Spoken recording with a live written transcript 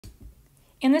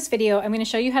In this video, I'm going to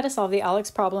show you how to solve the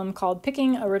ALEKS problem called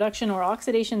picking a reduction or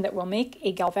oxidation that will make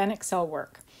a galvanic cell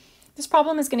work. This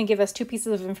problem is going to give us two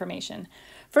pieces of information.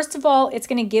 First of all, it's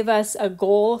going to give us a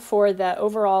goal for the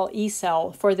overall E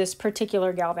cell for this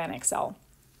particular galvanic cell.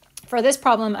 For this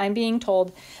problem, I'm being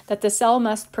told that the cell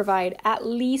must provide at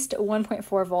least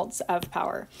 1.4 volts of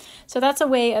power. So that's a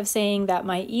way of saying that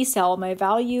my E cell, my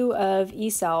value of E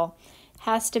cell,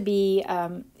 has to be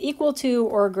equal to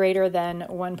or greater than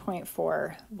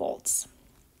 1.4 volts.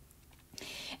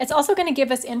 It's also going to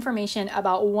give us information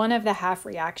about one of the half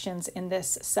reactions in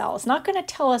this cell. It's not going to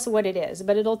tell us what it is,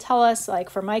 but it'll tell us,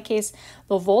 like for my case,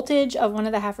 the voltage of one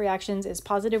of the half reactions is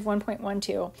positive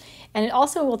 1.12, and it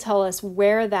also will tell us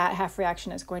where that half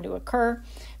reaction is going to occur.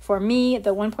 For me,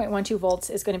 the 1.12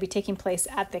 volts is going to be taking place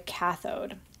at the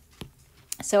cathode.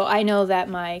 So I know that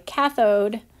my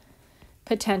cathode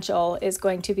potential is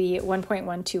going to be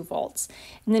 1.12 volts.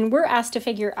 And then we're asked to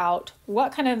figure out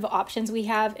what kind of options we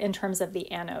have in terms of the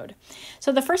anode.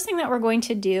 So the first thing that we're going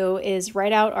to do is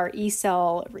write out our E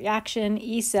cell reaction.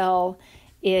 E cell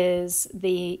is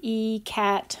the E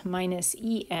cat minus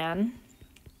En.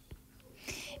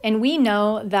 And we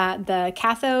know that the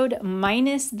cathode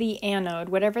minus the anode,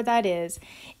 whatever that is,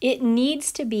 it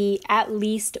needs to be at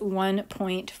least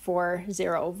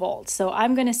 1.40 volts. So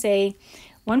I'm going to say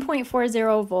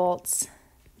 1.40 volts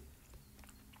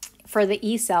for the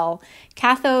E cell.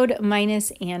 Cathode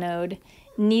minus anode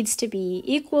needs to be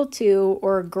equal to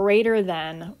or greater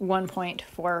than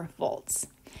 1.4 volts.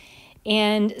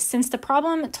 And since the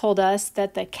problem told us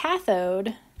that the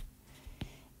cathode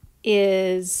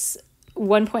is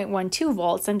 1.12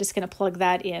 volts, I'm just going to plug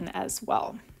that in as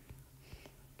well.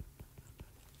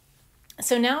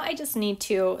 So now I just need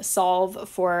to solve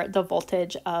for the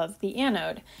voltage of the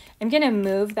anode. I'm going to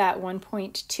move that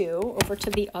 1.2 over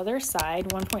to the other side,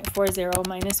 1.40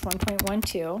 minus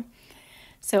 1.12.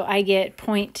 So I get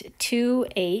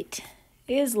 0.28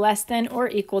 is less than or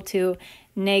equal to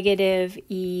negative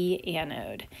E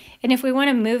anode. And if we want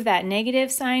to move that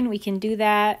negative sign, we can do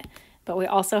that, but we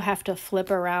also have to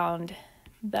flip around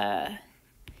the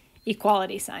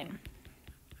equality sign.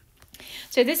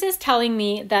 So this is telling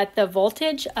me that the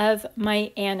voltage of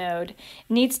my anode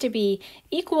needs to be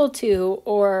equal to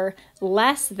or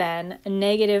less than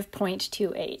negative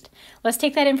 0.28. Let's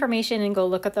take that information and go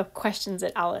look at the questions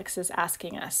that ALEKS is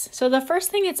asking us. So the first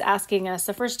thing it's asking us,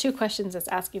 the first two questions it's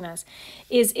asking us,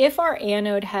 is if our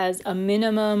anode has a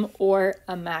minimum or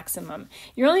a maximum.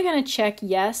 You're only going to check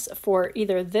yes for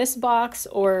either this box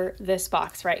or this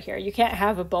box right here. You can't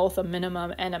have both a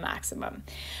minimum and a maximum.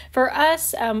 For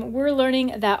us, we're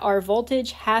learning that our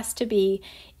voltage has to be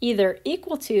either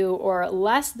equal to or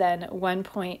less than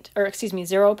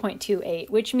 0.28,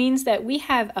 which means that we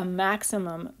have a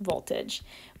maximum voltage.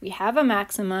 We have a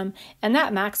maximum, and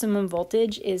that maximum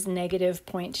voltage is negative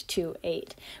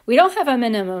 0.28. We don't have a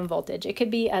minimum voltage. It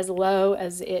could be as low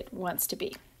as it wants to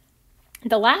be.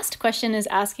 The last question is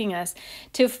asking us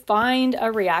to find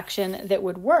a reaction that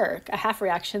would work, a half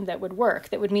reaction that would work,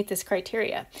 that would meet this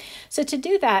criteria. So to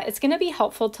do that, it's going to be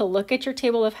helpful to look at your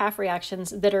table of half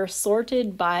reactions that are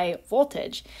sorted by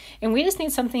voltage. And we just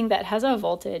need something that has a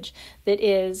voltage that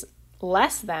is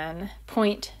less than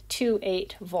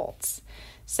 0.28 volts.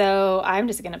 So I'm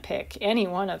just going to pick any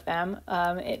one of them.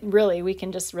 We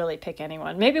can just really pick any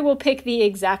one. Maybe we'll pick the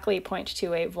exactly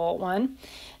 0.28 volt one,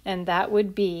 and that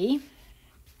would be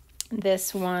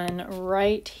this one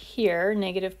right here,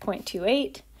 negative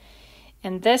 0.28.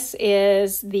 And this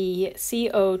is the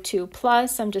CO2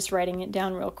 plus. I'm just writing it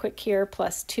down real quick here.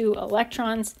 Plus 2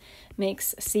 electrons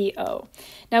makes CO.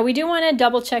 Now we do want to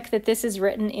double check that this is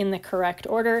written in the correct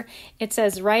order. It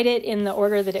says write it in the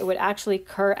order that it would actually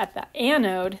occur at the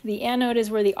anode. The anode is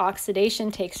where the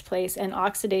oxidation takes place, and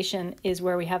oxidation is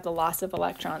where we have the loss of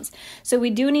electrons. So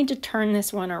we do need to turn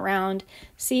this one around,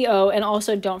 CO, and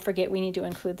also don't forget we need to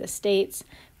include the states.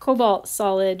 Cobalt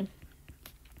solid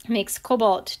makes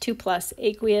cobalt 2 plus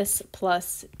aqueous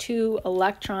plus 2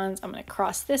 electrons. I'm going to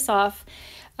cross this off,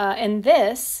 and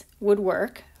this would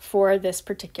work for this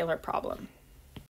particular problem.